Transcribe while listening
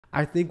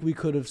I think we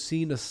could have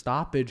seen a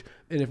stoppage.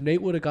 And if Nate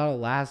would have got a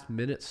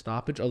last-minute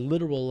stoppage, a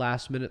literal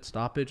last-minute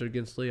stoppage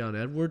against Leon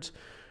Edwards,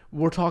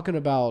 we're talking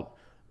about,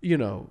 you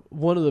know,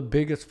 one of the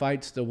biggest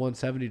fights the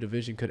 170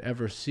 division could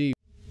ever see.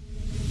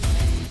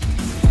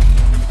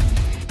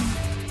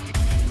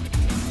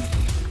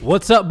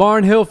 What's up,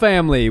 Barnhill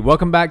family?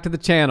 Welcome back to the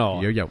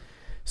channel. Yo.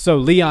 So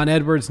Leon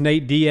Edwards,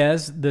 Nate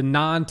Diaz, the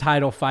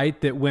non-title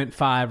fight that went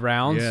 5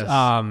 rounds.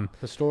 Yes.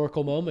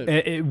 Historical moment.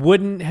 It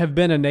wouldn't have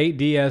been a Nate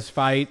Diaz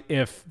fight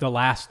if the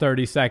last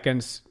 30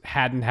 seconds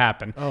hadn't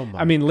happened. Oh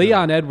my I mean, God.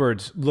 Leon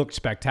Edwards looked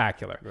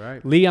spectacular.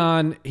 Right.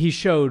 Leon, he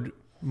showed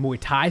Muay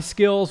Thai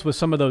skills with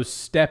some of those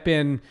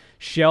step-in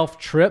shelf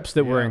trips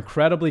that were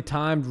incredibly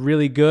timed,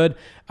 really good.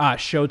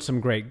 Showed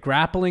some great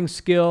grappling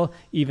skill,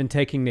 even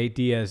taking Nate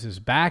Diaz's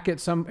back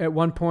at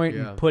one point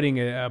and putting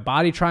a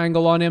body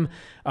triangle on him.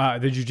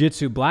 The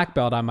jiu-jitsu black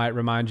belt, I might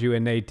remind you,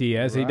 in Nate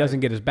Diaz. He doesn't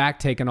get his back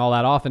taken all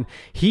that often.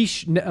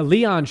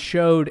 Leon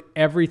showed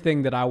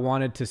everything that I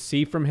wanted to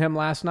see from him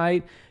last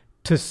night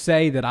to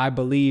say that I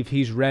believe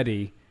he's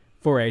ready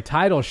for a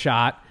title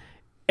shot.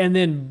 And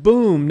then,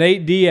 boom,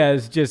 Nate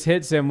Diaz just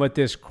hits him with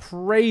this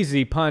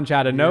crazy punch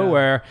out of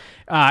nowhere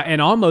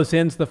and almost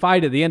ends the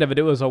fight at the end of it.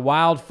 It was a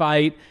wild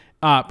fight.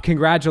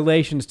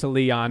 Congratulations to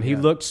Leon. He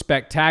looked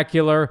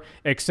spectacular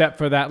except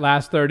for that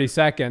last 30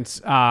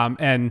 seconds.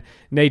 And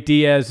Nate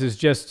Diaz is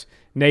just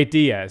Nate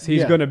Diaz.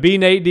 He's going to be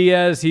Nate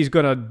Diaz. He's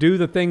going to do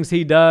the things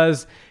he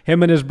does.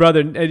 Him and his brother,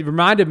 it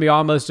reminded me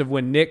almost of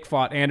when Nick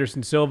fought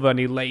Anderson Silva and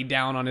he laid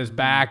down on his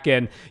back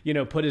and, you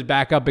know, put his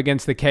back up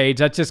against the cage.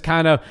 That's just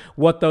kind of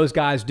what those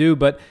guys do.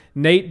 But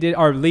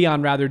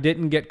Leon rather,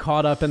 didn't get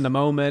caught up in the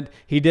moment.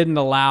 He didn't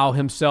allow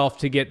himself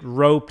to get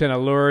roped and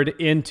allured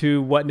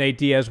into what Nate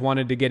Diaz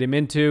wanted to get him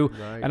into.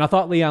 Right. And I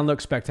thought Leon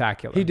looked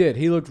spectacular. He did.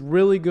 He looked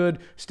really good,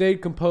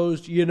 stayed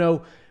composed. You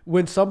know,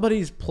 when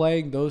somebody's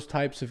playing those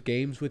types of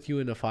games with you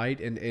in a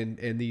fight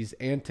and these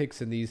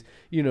antics and these,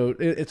 you know,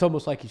 it's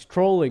almost like he's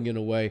trolling in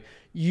a way.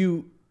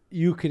 You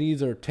can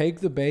either take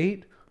the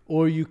bait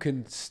or you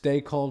can stay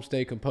calm,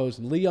 stay composed.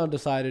 And Leon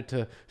decided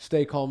to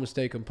stay calm and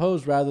stay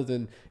composed rather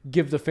than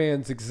give the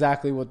fans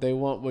exactly what they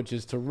want, which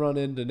is to run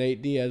into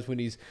Nate Diaz when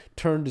he's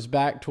turned his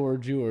back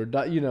towards you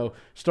or, you know,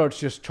 starts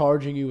just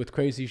charging you with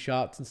crazy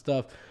shots and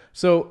stuff.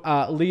 So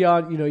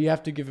Leon, you know, you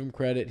have to give him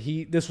credit.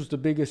 This was the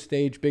biggest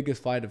stage,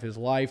 biggest fight of his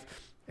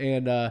life,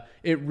 and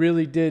it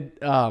really did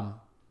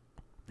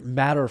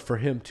matter for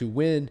him to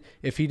win.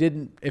 If he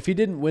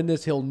didn't win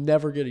this, he'll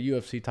never get a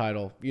UFC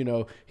title. You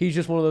know, he's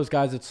just one of those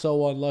guys that's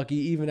so unlucky.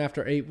 Even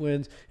after 8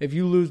 wins, if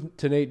you lose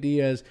to Nate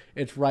Diaz,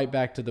 it's right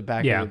back to the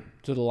back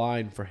to the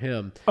line for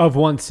him. Of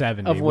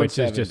 170, which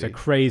is just a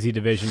crazy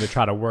division to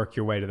try to work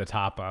your way to the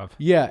top of.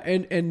 Yeah,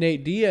 and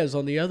Nate Diaz,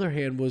 on the other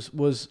hand,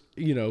 was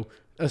you know,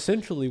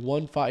 essentially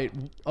one fight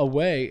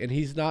away, and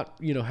he's not,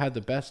 you know, had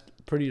the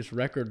prettiest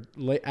record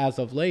as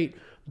of late,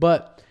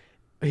 but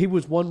he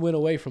was one win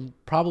away from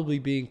probably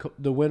being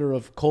the winner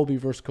of Colby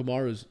versus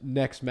Kamaru's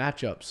next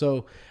matchup.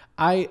 So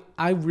I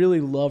really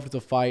loved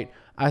the fight.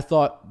 I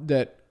thought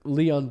that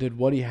Leon did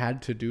what he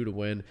had to do to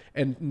win,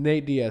 and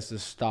Nate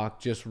Diaz's stock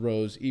just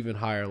rose even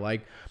higher.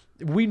 Like,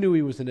 we knew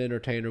he was an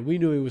entertainer. We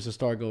knew he was a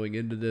star going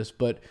into this,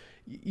 but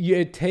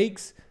it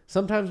takes...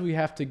 Sometimes we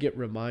have to get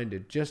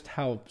reminded just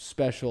how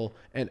special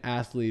an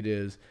athlete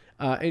is,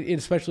 and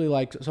especially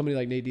like somebody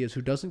like Nate Diaz,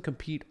 who doesn't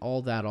compete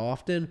all that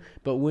often,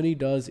 but when he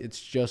does,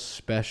 it's just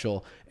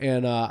special.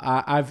 And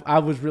I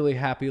was really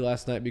happy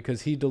last night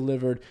because he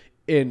delivered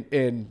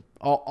in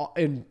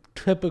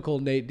typical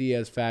Nate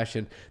Diaz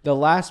fashion. The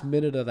last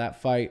minute of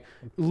that fight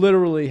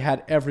literally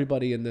had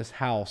everybody in this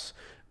house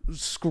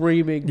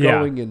screaming,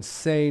 going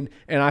insane,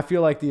 and I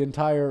feel like the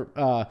entire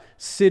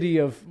city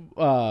of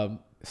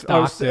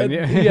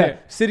Stockton,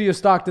 city of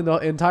Stockton, the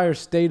entire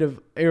state of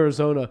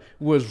Arizona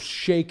was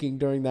shaking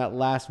during that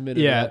last minute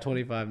of that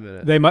 25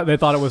 minutes. They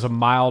thought it was a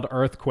mild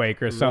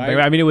earthquake or something.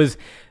 Right? I mean,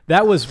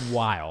 that was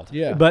wild.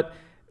 Yeah. But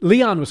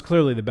Leon was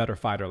clearly the better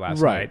fighter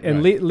last night.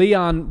 And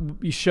Leon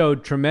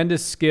showed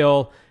tremendous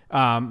skill.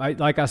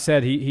 Like I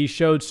said, he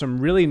showed some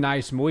really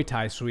nice Muay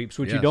Thai sweeps,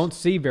 which you don't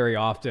see very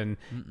often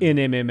in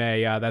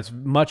MMA. That's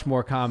much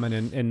more common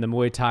in the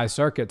Muay Thai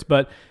circuits,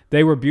 but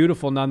they were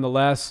beautiful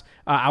nonetheless.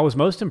 I was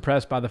most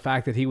impressed by the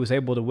fact that he was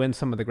able to win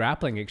some of the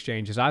grappling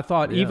exchanges. I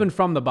thought even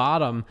from the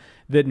bottom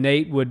that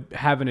Nate would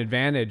have an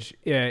advantage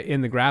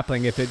in the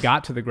grappling if it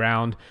got to the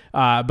ground,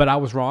 but I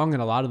was wrong in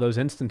a lot of those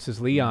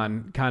instances.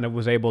 Leon kind of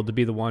was able to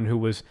be the one who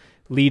was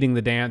leading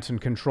the dance and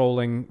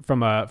controlling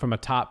from a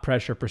top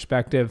pressure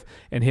perspective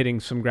and hitting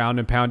some ground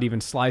and pound,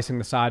 even slicing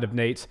the side of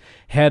Nate's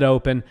head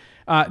open.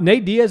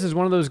 Nate Diaz is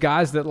one of those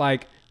guys that,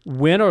 like,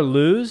 win or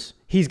lose,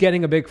 he's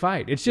getting a big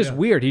fight. It's just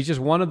weird. He's just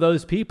one of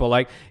those people.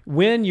 Like,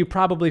 win, you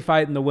probably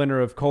fight in the winner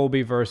of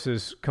Colby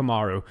versus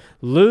Kamaru.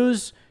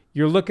 Lose,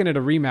 you're looking at a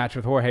rematch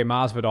with Jorge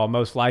Masvidal,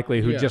 most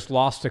likely, who just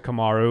lost to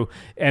Kamaru,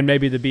 and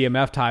maybe the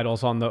BMF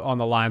titles on the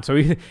line. So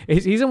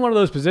he's in one of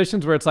those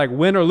positions where it's like,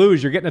 win or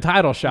lose, you're getting a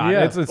title shot.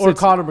 Yeah. Or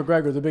Conor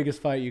McGregor, the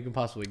biggest fight you can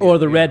possibly get. Or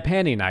the red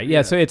panty night.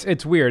 Yeah, so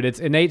it's weird.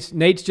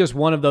 Nate's just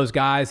one of those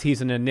guys.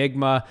 He's an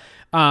enigma.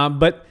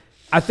 But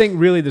I think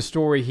really the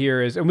story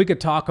here is, and we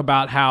could talk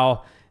about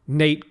how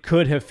Nate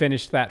could have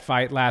finished that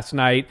fight last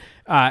night.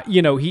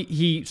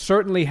 He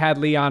certainly had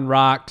Leon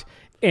rocked,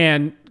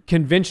 and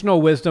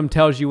conventional wisdom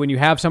tells you when you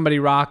have somebody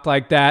rocked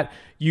like that,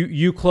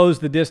 you close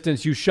the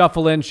distance, you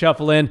shuffle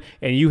in,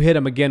 and you hit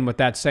him again with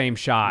that same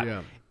shot.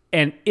 Yeah.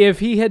 And if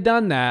he had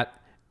done that,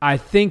 I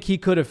think he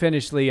could have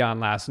finished Leon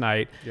last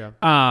night.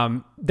 Yeah.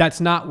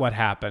 That's not what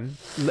happened.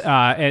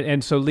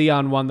 And so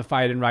Leon won the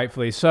fight, and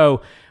rightfully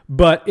so.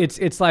 But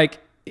it's like,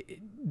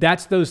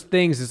 that's those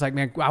things. It's like,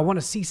 man, I want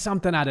to see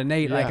something out of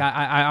Nate. Yeah. Like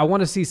I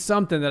want to see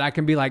something that I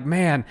can be like,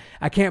 man,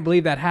 I can't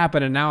believe that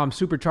happened. And now I'm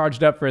super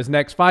charged up for his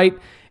next fight.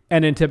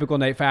 And in typical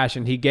Nate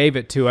fashion, he gave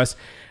it to us.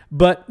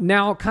 But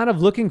now kind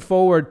of looking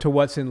forward to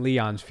what's in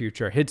Leon's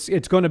future.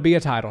 It's going to be a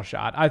title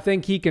shot. I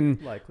think he can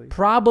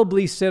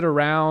probably sit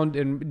around,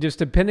 and just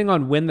depending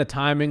on when the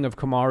timing of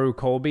Kamaru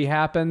Colby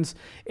happens,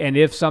 and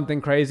if something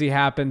crazy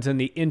happens in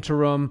the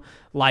interim,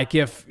 like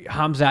if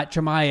Khamzat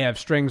Chimaev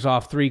strings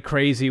off 3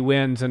 crazy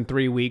wins in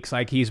 3 weeks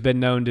like he's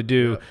been known to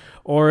do,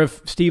 or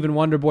if Stephen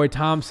Wonderboy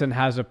Thompson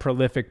has a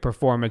prolific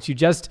performance.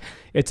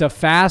 It's a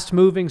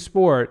fast-moving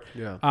sport.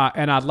 Yeah.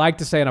 And I'd like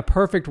to say in a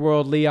perfect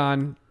world,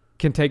 Leon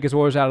can take his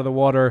oars out of the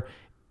water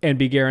and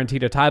be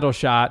guaranteed a title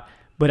shot,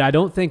 but I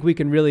don't think we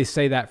can really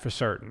say that for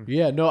certain.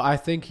 Yeah, no, I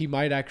think he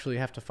might actually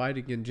have to fight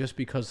again just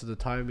because of the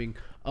timing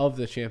of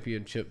the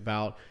championship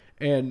bout.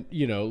 And,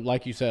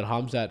 like you said,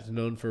 Khamzat is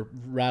known for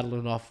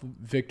rattling off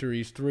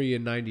victories 3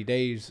 in 90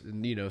 days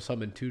and,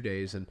 some in 2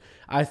 days. And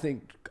I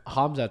think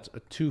Khamzat's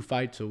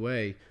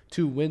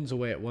 2 wins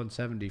away at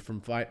 170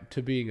 from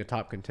to being a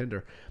top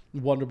contender.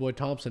 Wonderboy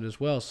Thompson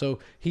as well. So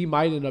he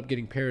might end up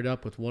getting paired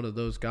up with one of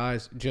those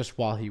guys just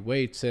while he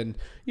waits. And,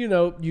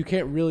 you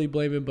can't really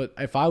blame him. But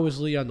if I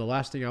was Leon, the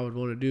last thing I would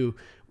want to do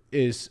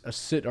is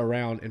sit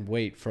around and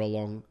wait for a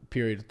long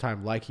period of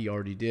time like he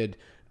already did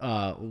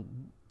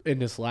in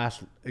this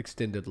last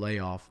extended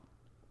layoff.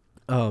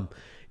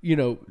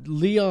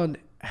 Leon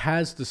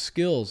has the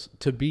skills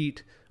to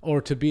beat or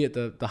to be at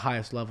the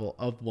highest level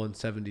of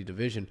 170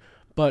 division.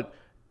 But,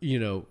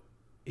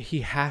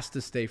 he has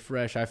to stay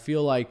fresh. I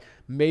feel like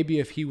maybe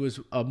if he was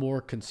a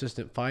more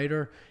consistent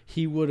fighter,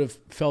 he would have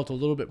felt a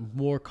little bit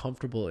more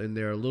comfortable in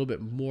there, a little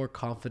bit more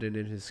confident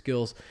in his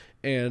skills,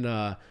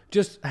 and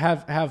just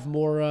have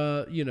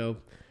more, you know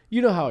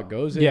how it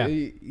goes. Yeah.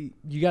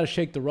 You got to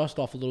shake the rust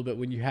off a little bit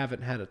when you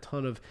haven't had a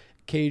ton of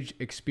cage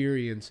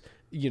experience,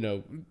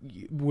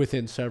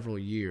 within several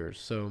years.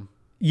 So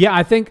yeah,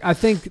 I think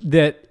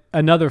that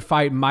another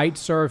fight might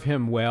serve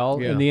him well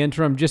in the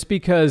interim, just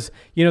because,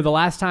 the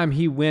last time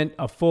he went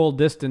a full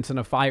distance in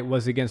a fight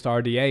was against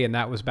RDA, and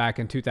that was back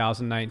in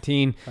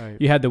 2019. Right.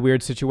 You had the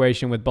weird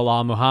situation with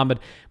Bilal Muhammad.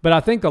 But I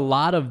think a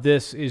lot of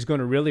this is going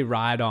to really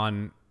ride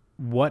on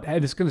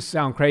it's going to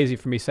sound crazy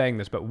for me saying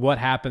this, but what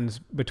happens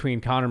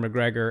between Conor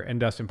McGregor and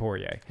Dustin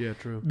Poirier? Yeah,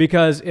 true.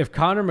 Because if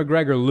Conor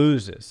McGregor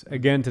loses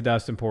again to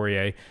Dustin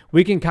Poirier,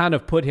 we can kind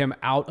of put him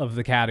out of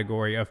the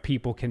category of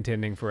people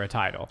contending for a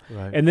title.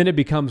 Right. And then it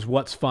becomes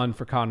what's fun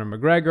for Conor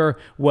McGregor,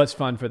 what's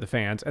fun for the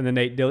fans, and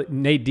the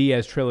Nate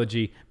Diaz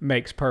trilogy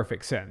makes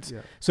perfect sense. Yeah.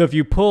 So if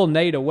you pull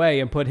Nate away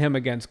and put him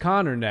against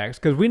Conor next,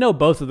 because we know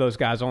both of those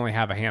guys only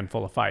have a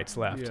handful of fights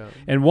left,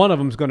 and one of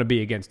them is going to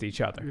be against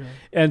each other. Yeah.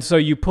 And so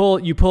you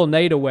pull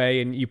Nate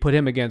away and you put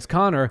him against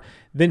Conor,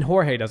 then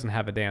Jorge doesn't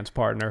have a dance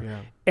partner. Yeah.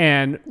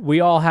 And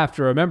we all have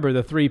to remember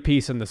the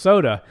 3-piece in the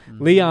soda.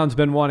 Mm-hmm. Leon's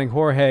been wanting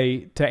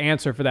Jorge to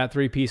answer for that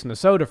 3-piece in the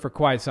soda for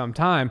quite some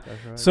time.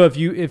 That's right. So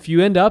if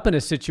you end up in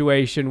a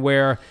situation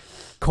where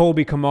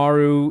Colby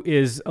Kamaru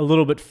is a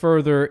little bit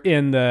further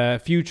in the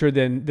future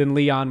than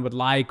Leon would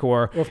like,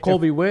 or if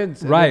Colby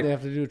wins, and right, then they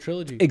have to do a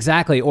trilogy.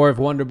 Exactly. Or if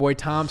Wonderboy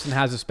Thompson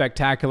has a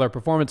spectacular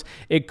performance,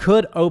 it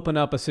could open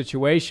up a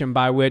situation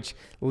by which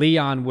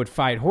Leon would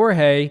fight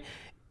Jorge.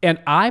 And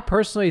I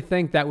personally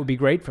think that would be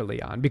great for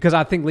Leon, because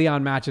I think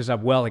Leon matches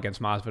up well against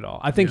Masvidal.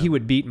 I think he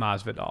would beat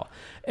Masvidal.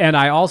 And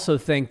I also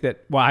think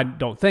that, I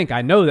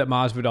know that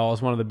Masvidal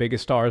is one of the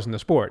biggest stars in the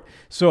sport.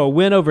 So a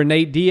win over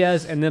Nate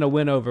Diaz and then a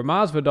win over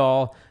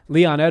Masvidal,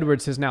 Leon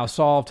Edwards has now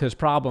solved his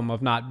problem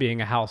of not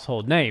being a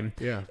household name.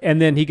 Yeah.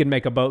 And then he can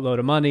make a boatload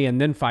of money and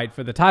then fight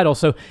for the title.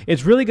 So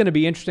it's really going to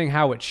be interesting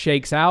how it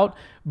shakes out.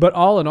 But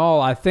all in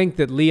all, I think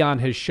that Leon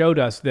has showed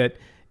us that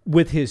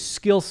with his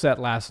skill set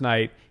last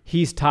night,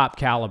 he's top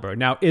caliber.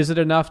 Now, is it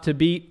enough to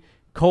beat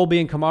Colby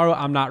and Kamaru?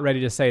 I'm not ready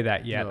to say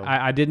that yet. No.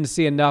 I didn't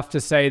see enough to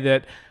say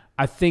that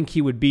I think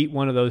he would beat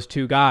one of those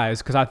two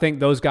guys, because I think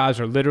those guys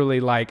are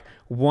literally like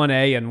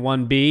 1A and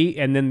 1B,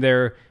 and then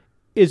there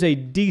is a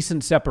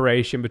decent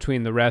separation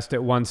between the rest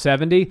at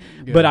 170.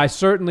 Yeah. But I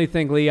certainly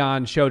think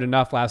Leon showed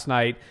enough last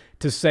night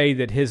to say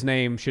that his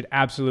name should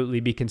absolutely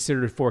be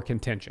considered for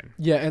contention.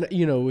 Yeah, and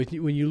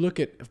when you look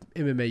at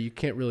MMA, you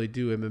can't really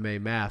do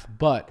MMA math,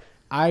 but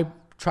I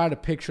try to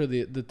picture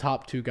the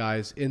top two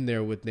guys in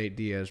there with Nate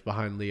Diaz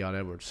behind Leon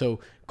Edwards.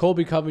 So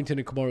Colby Covington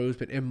and Kamaru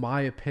Usman, in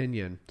my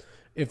opinion,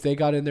 if they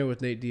got in there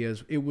with Nate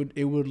Diaz, it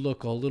would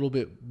look a little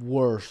bit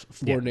worse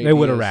for Nate Diaz. They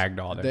would have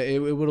ragdolled him. It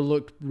would have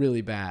looked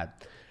really bad.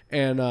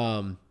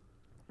 And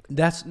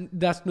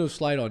that's no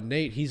slight on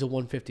Nate. He's a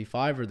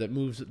 155er that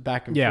moves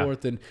back and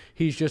forth, and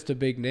he's just a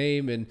big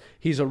name, and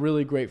he's a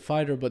really great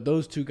fighter. But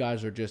those two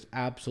guys are just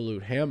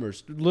absolute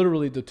hammers,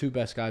 literally the two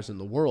best guys in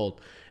the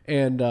world,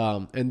 and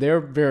they're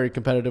very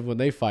competitive when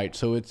they fight.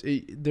 So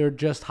they're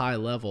just high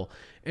level.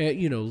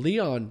 And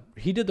Leon,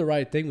 he did the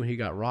right thing when he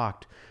got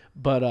rocked,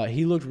 but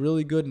he looked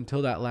really good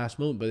until that last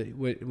moment.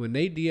 But when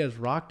Nate Diaz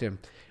rocked him,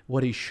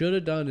 what he should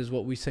have done is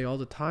what we say all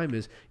the time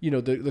is,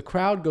 the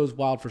crowd goes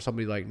wild for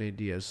somebody like Nate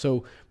Diaz.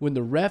 So when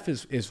the ref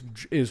is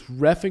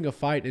reffing a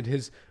fight, and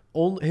his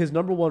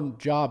number one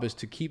job is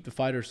to keep the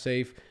fighter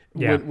safe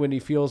when he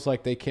feels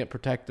like they can't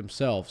protect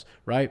themselves,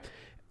 right?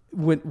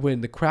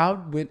 When the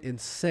crowd went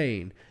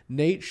insane,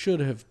 Nate should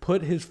have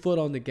put his foot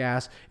on the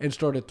gas and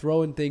started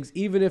throwing things,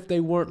 even if they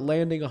weren't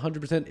landing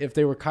 100%, if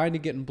they were kind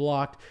of getting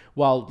blocked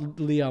while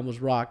Leon was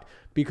rocked.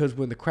 Because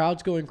when the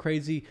crowd's going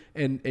crazy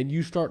and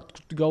you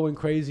start going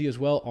crazy as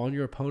well on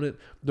your opponent,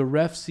 the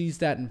ref sees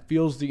that and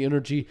feels the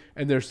energy,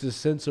 and there's this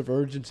sense of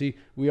urgency.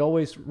 We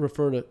always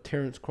refer to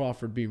Terrence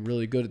Crawford being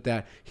really good at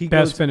that.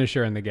 Best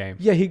finisher in the game.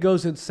 Yeah, he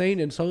goes insane,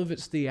 and some of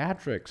it's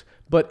theatrics,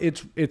 but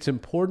it's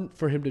important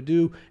for him to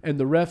do, and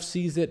the ref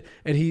sees it,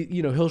 and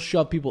he'll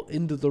shove people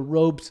into the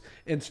ropes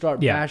and start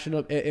bashing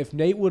up. If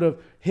Nate would have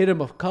hit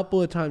him a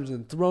couple of times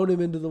and thrown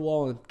him into the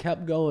wall and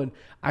kept going,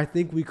 I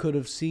think we could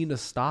have seen a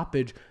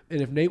stoppage.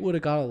 And if Nate would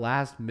have got a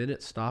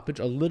last-minute stoppage,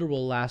 a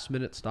literal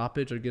last-minute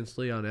stoppage against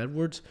Leon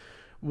Edwards,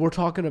 we're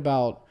talking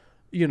about,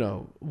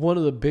 one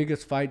of the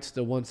biggest fights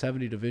the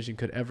 170 division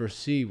could ever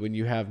see, when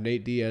you have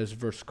Nate Diaz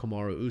versus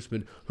Kamaru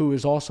Usman, who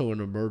is also an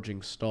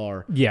emerging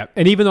star. Yeah,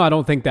 and even though I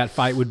don't think that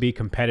fight would be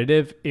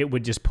competitive, it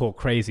would just pull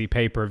crazy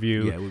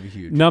pay-per-view it would be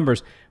huge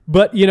numbers.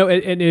 But,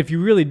 and if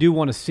you really do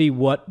want to see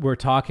what we're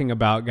talking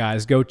about,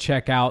 guys, go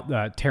check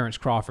out Terrence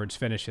Crawford's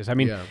finishes. I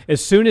mean,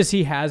 as soon as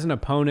he has an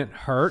opponent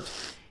hurt,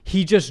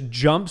 he just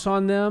jumps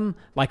on them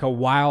like a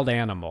wild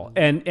animal.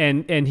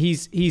 And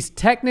he's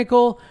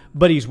technical,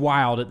 but he's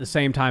wild at the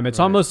same time. It's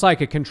almost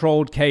like a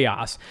controlled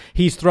chaos.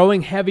 He's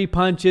throwing heavy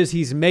punches.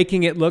 He's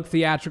making it look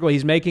theatrical.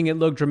 He's making it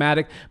look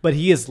dramatic, but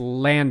he is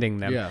landing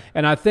them. Yeah.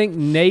 And I think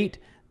Nate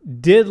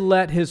did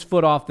let his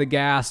foot off the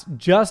gas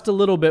just a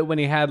little bit when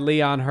he had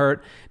Leon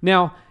hurt.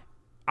 Now,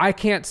 I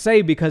can't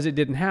say because it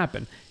didn't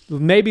happen.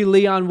 Maybe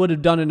Leon would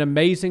have done an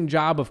amazing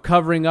job of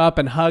covering up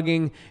and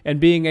hugging and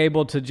being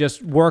able to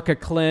just work a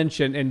clinch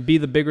and be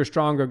the bigger,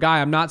 stronger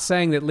guy. I'm not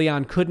saying that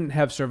Leon couldn't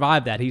have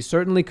survived that. He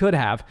certainly could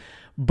have.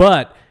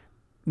 But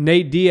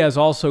Nate Diaz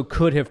also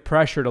could have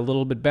pressured a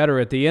little bit better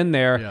at the end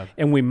there,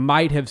 and we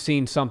might have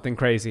seen something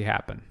crazy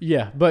happen.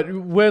 Yeah, but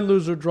win,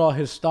 lose, or draw,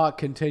 his stock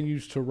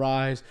continues to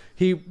rise.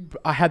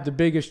 I had the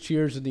biggest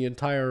cheers in the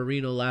entire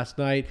arena last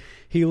night.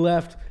 He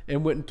left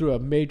and went through a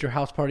major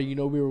house party.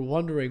 We were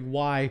wondering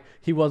why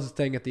he wasn't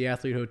staying at the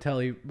Athlete Hotel.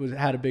 He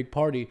had a big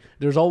party.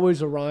 There's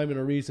always a rhyme and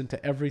a reason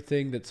to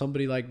everything that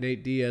somebody like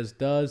Nate Diaz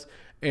does.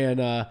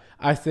 And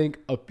I think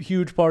a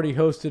huge party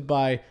hosted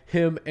by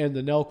him and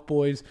the Nelk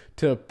boys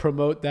to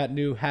promote that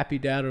new Happy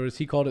Dad, or as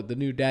he called it, the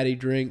new Daddy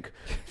drink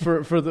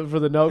for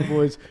the Nelk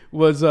boys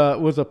was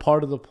a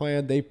part of the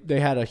plan. They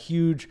had a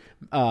huge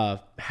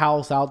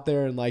house out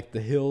there in like the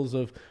hills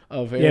of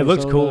Arizona. Yeah, it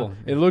looks cool.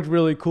 It looked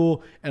really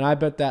cool, and I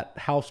bet that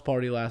house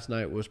party last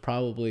night was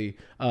probably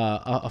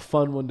a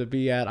fun one to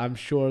be at. I'm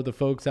sure the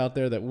folks out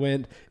there that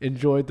went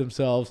enjoyed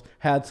themselves,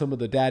 had some of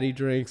the daddy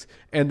drinks,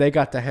 and they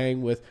got to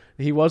hang with.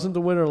 He wasn't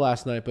the winner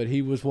last night, but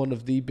he was one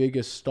of the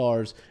biggest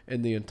stars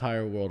in the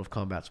entire world of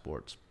combat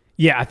sports.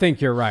 Yeah, I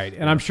think you're right.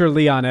 And I'm sure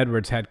Leon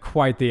Edwards had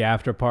quite the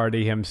after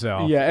party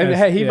himself. Yeah,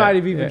 and he might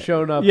have even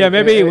shown up. Yeah,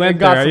 maybe he went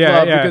got there. some Yeah,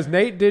 love, yeah. because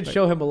Nate did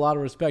show him a lot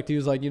of respect. He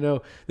was like,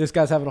 this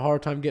guy's having a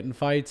hard time getting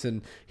fights,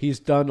 and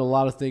he's done a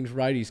lot of things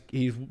right.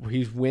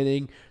 He's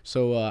winning,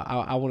 so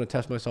I want to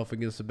test myself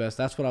against the best.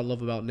 That's what I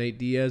love about Nate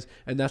Diaz,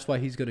 and that's why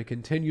he's going to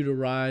continue to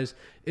rise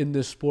in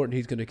this sport, and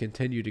he's going to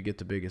continue to get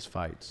the biggest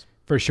fights.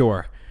 For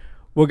sure.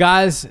 Well,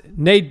 guys,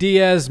 Nate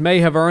Diaz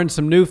may have earned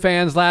some new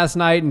fans last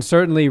night and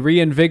certainly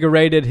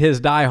reinvigorated his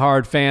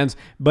diehard fans,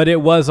 but it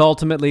was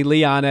ultimately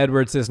Leon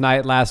Edwards'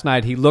 night last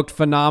night. He looked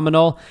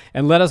phenomenal,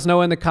 and let us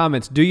know in the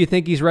comments, do you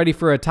think he's ready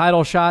for a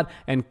title shot,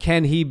 and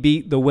can he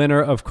beat the winner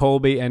of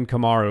Colby and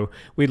Kamaru?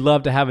 We'd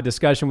love to have a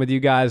discussion with you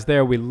guys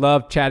there. We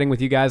love chatting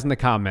with you guys in the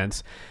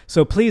comments.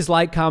 So please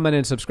like, comment,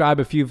 and subscribe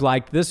if you've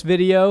liked this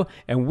video,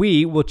 and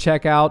we will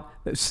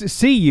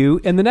see you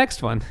in the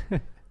next one.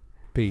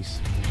 Peace.